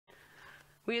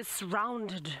We are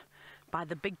surrounded by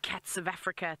the big cats of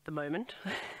Africa at the moment.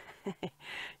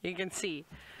 You can see.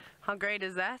 How great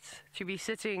is that? To be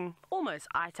sitting almost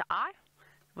eye to eye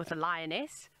with a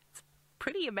lioness. It's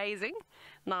pretty amazing.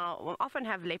 Now, we'll often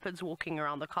have leopards walking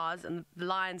around the cars, and the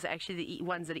lions are actually the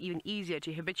ones that are even easier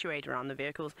to habituate around the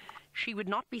vehicles. She would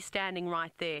not be standing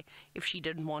right there if she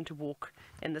didn't want to walk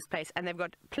in this place. And they've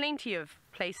got plenty of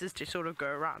places to sort of go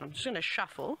around. I'm just going to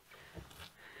shuffle,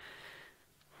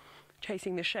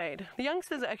 chasing the shade. The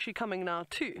youngsters are actually coming now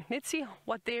too. Let's see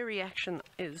what their reaction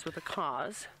is with the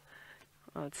cars.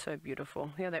 Oh, it's so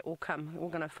beautiful. Here they all come. They're all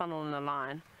going to funnel in a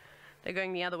line. They're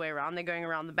going the other way around. They're going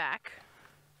around the back.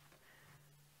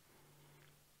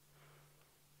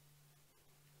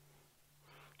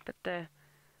 But they're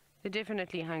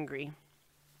definitely hungry.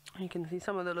 You can see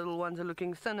some of the little ones are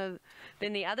looking thinner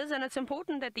than the others, and it's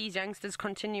important that these youngsters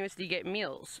continuously get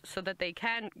meals so that they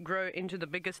can grow into the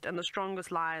biggest and the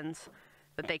strongest lions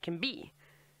that they can be.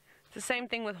 It's the same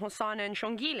thing with Hosana and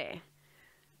Shongile,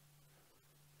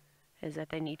 is that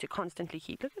they need to constantly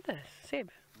keep... Look at this,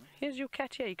 Seb. Here's your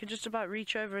cat here. You can just about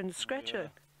reach over and scratch it.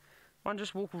 One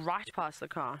just walk right past the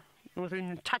car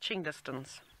within touching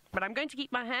distance. But I'm going to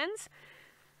keep my hands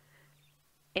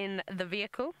in the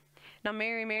vehicle. Now,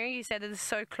 Mary, you said that it's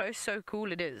so close, so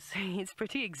cool. It is. It's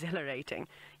pretty exhilarating.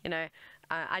 You know,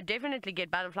 I definitely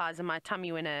get butterflies in my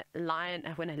tummy when a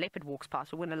leopard walks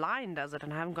past, or when a lion does it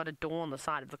and I haven't got a door on the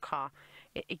side of the car.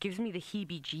 It gives me the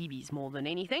heebie-jeebies more than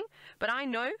anything. But I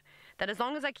know that as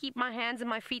long as I keep my hands and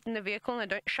my feet in the vehicle and I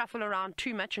don't shuffle around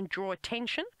too much and draw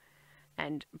attention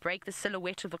and break the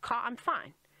silhouette of the car, I'm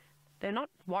fine. They're not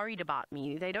worried about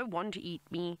me. They don't want to eat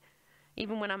me.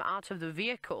 Even when I'm out of the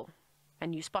vehicle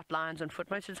and you spot lions on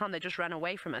foot, most of the time they just run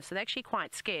away from us. So they're actually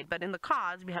quite scared. But in the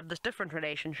cars, we have this different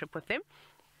relationship with them.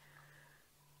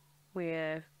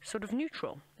 We're sort of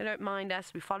neutral. They don't mind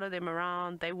us. We follow them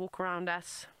around. They walk around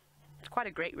us. It's quite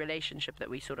a great relationship that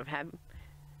we sort of have.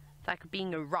 It's like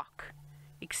being a rock,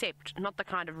 except not the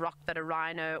kind of rock that a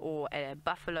rhino or a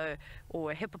buffalo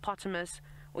or a hippopotamus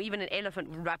or even an elephant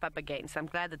would rub up against. I'm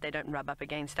glad that they don't rub up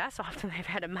against us after they've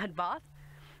had a mud bath.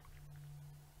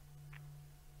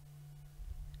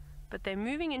 But they're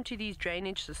moving into these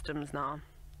drainage systems now.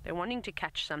 They're wanting to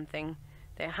catch something.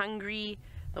 They're hungry.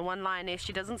 The one lioness,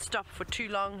 she doesn't stop for too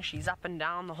long. She's up and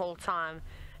down the whole time.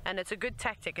 And it's a good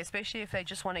tactic, especially if they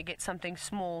just want to get something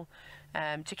small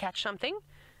to catch something.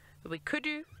 The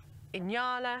kudu,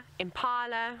 inyala,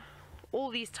 impala, all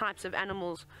these types of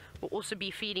animals will also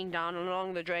be feeding down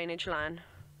along the drainage line.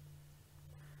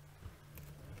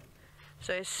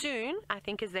 So as soon, I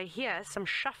think, as they hear some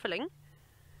shuffling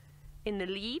in the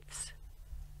leaves,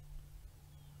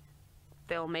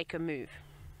 they'll make a move,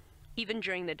 even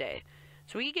during the day.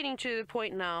 So we're getting to the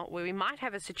point now where we might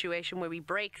have a situation where we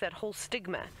break that whole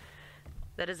stigma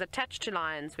that is attached to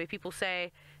lions, where people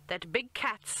say that big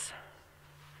cats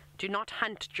do not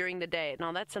hunt during the day.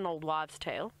 Now that's an old wives'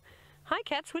 tale. Hi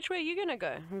cats, which way are you gonna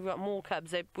go? We've got more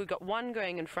cubs. We've got one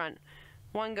going in front,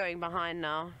 one going behind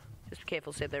now. Just be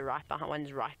careful, Seb, they're right behind.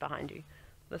 One's right behind you.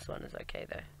 This one is okay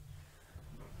though.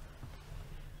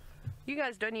 You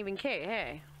guys don't even care,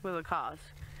 hey, with the cars.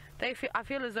 I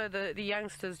feel as though the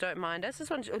youngsters don't mind us. This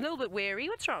one's a little bit wary.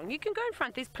 What's wrong? You can go in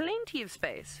front. There's plenty of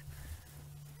space.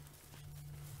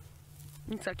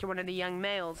 Looks like you're one of the young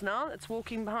males now that's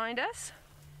walking behind us.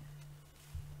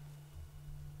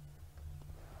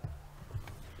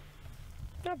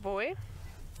 Oh boy.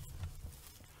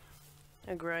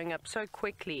 They're growing up so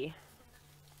quickly.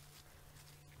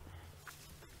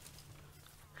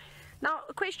 Now,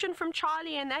 a question from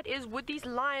Charlie, and that is, would these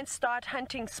lions start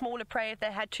hunting smaller prey if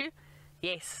they had to?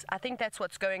 Yes, I think that's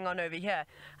what's going on over here.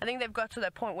 I think they've got to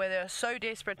that point where they're so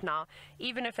desperate now,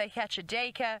 even if they catch a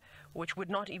duiker, which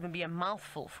would not even be a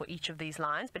mouthful for each of these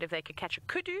lions, but if they could catch a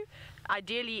kudu,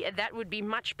 ideally that would be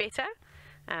much better.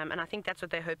 And I think that's what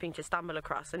they're hoping to stumble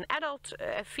across. An adult,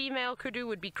 a female kudu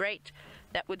would be great.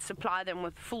 That would supply them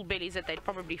with full bellies that they'd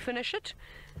probably finish it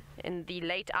in the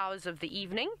late hours of the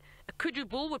evening. A kudu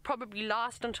bull would probably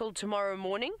last until tomorrow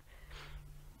morning,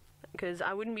 because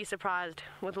I wouldn't be surprised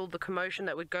with all the commotion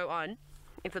that would go on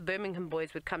if the Birmingham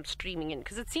boys would come streaming in,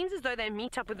 because it seems as though they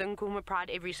meet up with the Nkuma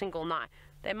Pride every single night.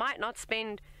 They might not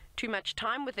spend too much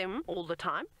time with them all the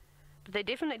time, but they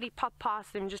definitely pop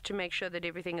past them just to make sure that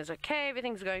everything is okay,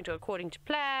 everything's going to according to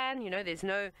plan. You know, there's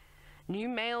no new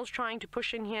males trying to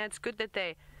push in here. It's good that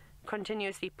they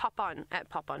continuously pop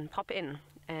in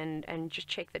and just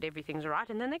check that everything's all right,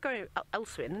 and then they go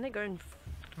elsewhere, and then they go and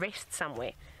rest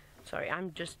somewhere. Sorry,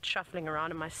 I'm just shuffling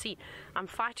around in my seat. I'm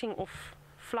fighting off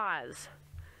flies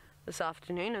this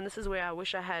afternoon, and this is where I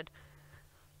wish I had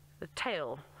the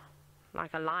tail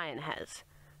like a lion has,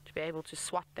 to be able to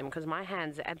swat them, because my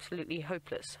hands are absolutely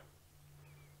hopeless.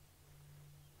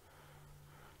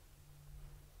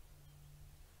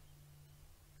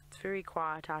 It's very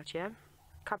quiet out here.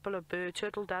 A couple of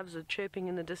turtle doves are chirping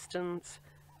in the distance.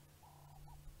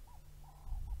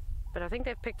 But I think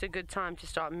they've picked a good time to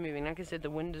start moving. Like I said, the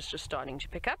wind is just starting to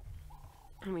pick up.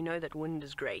 And we know that wind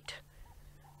is great,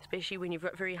 especially when you've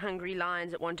got very hungry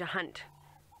lions that want to hunt.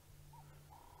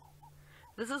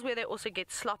 This is where they also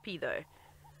get sloppy though,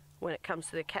 when it comes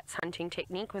to the cat's hunting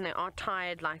technique. When they are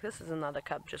tired like this. Is another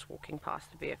cub just walking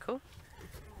past the vehicle.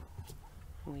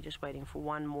 And we're just waiting for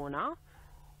one more now.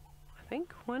 I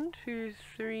think 1, 2,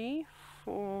 3,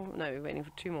 4. No, we're waiting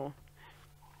for 2 more.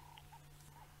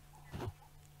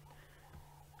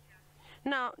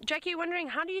 Now, Jackie, you're wondering,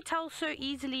 how do you tell so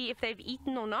easily if they've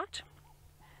eaten or not?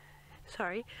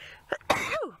 Sorry.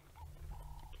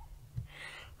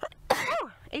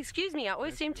 Excuse me, I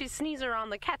always seem to sneeze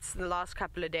around the cats in the last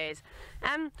couple of days.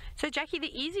 So Jackie,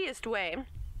 the easiest way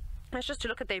is just to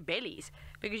look at their bellies,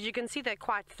 because you can see they're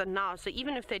quite thin now. So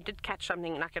even if they did catch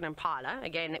something like an impala,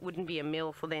 again, it wouldn't be a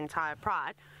meal for the entire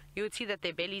pride, you would see that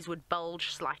their bellies would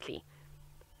bulge slightly.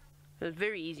 It's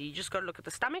very easy. You just got to look at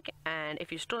the stomach, and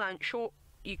if you're still unsure,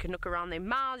 you can look around their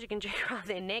mouths, you can check around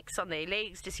their necks, on their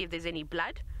legs to see if there's any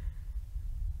blood.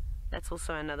 That's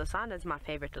also another sign. That's my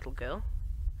favorite little girl.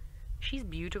 She's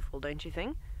beautiful, don't you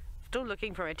think? Still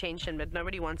looking for attention, but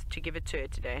nobody wants to give it to her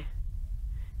today.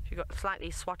 She got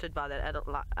slightly swatted by that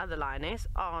other lioness.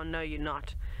 Oh, no, you're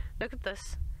not. Look at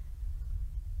this.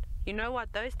 You know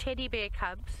what? Those teddy bear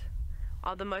cubs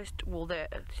are the most, well,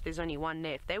 there's only one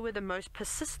left. They were the most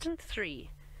persistent 3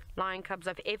 lion cubs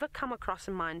I've ever come across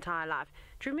in my entire life.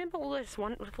 Do you remember all those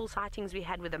wonderful sightings we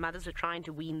had where the mothers were trying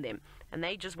to wean them and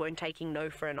they just weren't taking no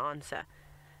for an answer?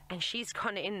 And she's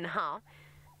gone in now,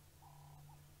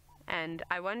 and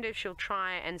I wonder if she'll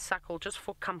try and suckle just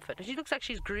for comfort. She looks like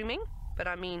she's grooming, but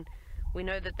I mean, we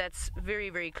know that that's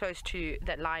very, very close to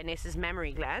that lioness's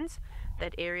mammary glands.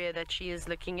 That area that she is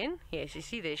looking in. Yes, you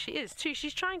see there she is too.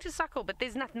 She's trying to suckle, but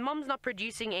there's nothing. Mom's not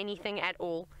producing anything at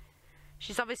all.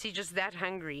 She's obviously just that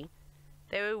hungry.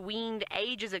 They were weaned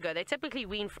ages ago. They typically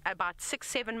wean for about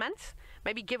 6-7 months,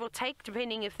 maybe give or take,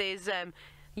 depending if there's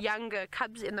younger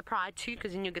cubs in the pride too,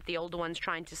 because then you get the older ones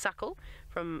trying to suckle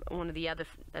from one of the other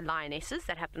lionesses.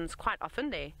 That happens quite often.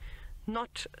 They're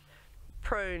not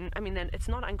prone, I mean, then it's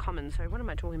not uncommon. Sorry, what am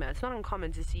I talking about? It's not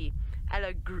uncommon to see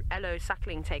allo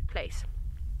suckling take place,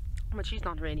 but she's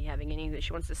not really having any.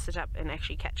 She wants to sit up and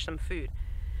actually catch some food.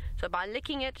 So by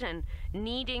licking it and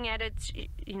kneading at it,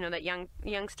 you know, that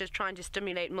youngster's trying to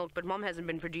stimulate milk, but mom hasn't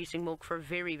been producing milk for a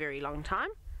very, very long time.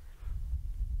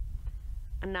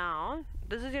 And now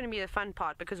this is going to be the fun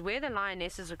part, because where the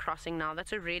lionesses are crossing now,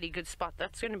 that's a really good spot.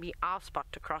 That's going to be our spot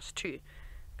to cross too,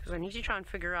 because I need to try and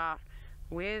figure out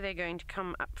where they're going to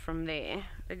come up from there.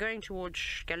 They're going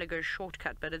towards Gallagher's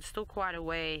shortcut, but it's still quite a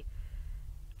way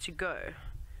to go.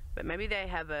 But maybe they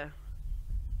have a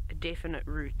definite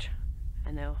route,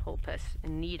 and they'll help us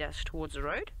and lead us towards the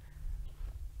road.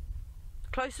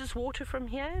 Closest water from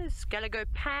here is Gallagher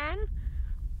Pan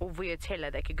or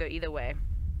Vuyatela. They could go either way.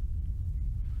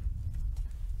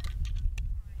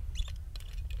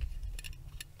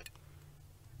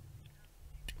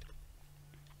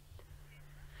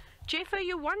 Jeff, are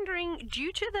you wondering,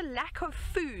 due to the lack of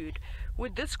food,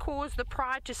 would this cause the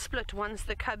pride to split once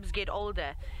the cubs get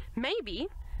older? Maybe,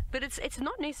 but it's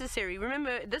not necessary.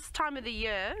 Remember, this time of the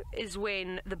year is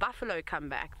when the buffalo come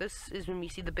back. This is when we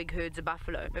see the big herds of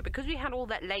buffalo. But because we had all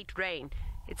that late rain,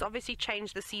 it's obviously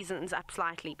changed the seasons up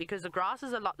slightly, because the grass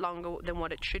is a lot longer than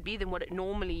what it should be, than what it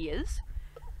normally is.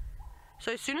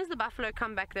 So as soon as the buffalo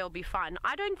come back, they'll be fine.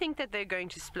 I don't think that they're going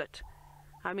to split.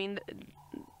 I mean,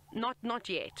 not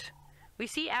yet. We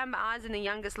see Amber Eyes and the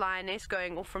youngest lioness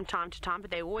going off from time to time,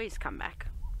 but they always come back.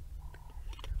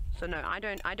 So no, I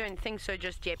don't think so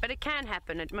just yet. But it can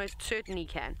happen. It most certainly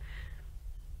can.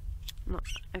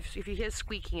 If you hear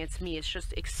squeaking, it's me. It's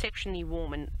just exceptionally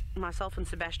warm, and myself and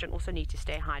Sebastian also need to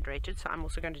stay hydrated. So I'm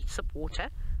also going to sip water.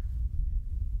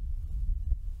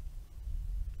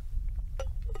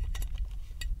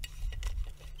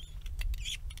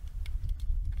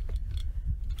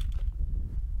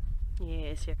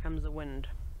 Yes, here comes the wind.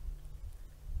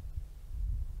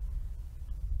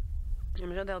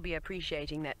 I'm sure they'll be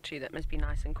appreciating that too. That must be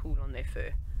nice and cool on their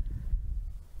fur.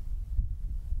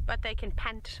 But they can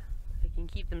pant. They can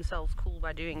keep themselves cool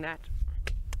by doing that.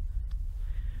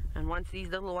 And once these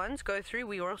little ones go through,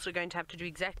 we are also going to have to do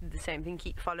exactly the same thing.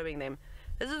 Keep following them.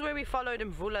 This is where we followed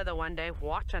Mvula the one day.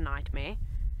 What a nightmare.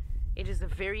 It is a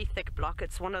very thick block.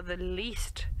 It's one of the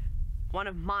least one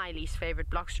of my least favorite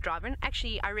blocks to drive in.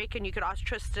 Actually, I reckon you could ask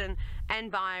Tristan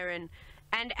and Byron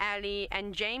and Ali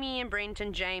and Jamie and Brent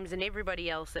and James and everybody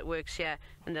else that works here,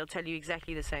 and they'll tell you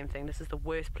exactly the same thing. This is the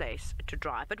worst place to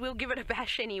drive, but we'll give it a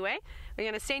bash anyway. We're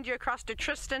going to send you across to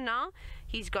Tristan now.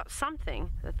 He's got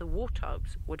something that the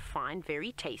warthogs would find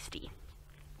very tasty.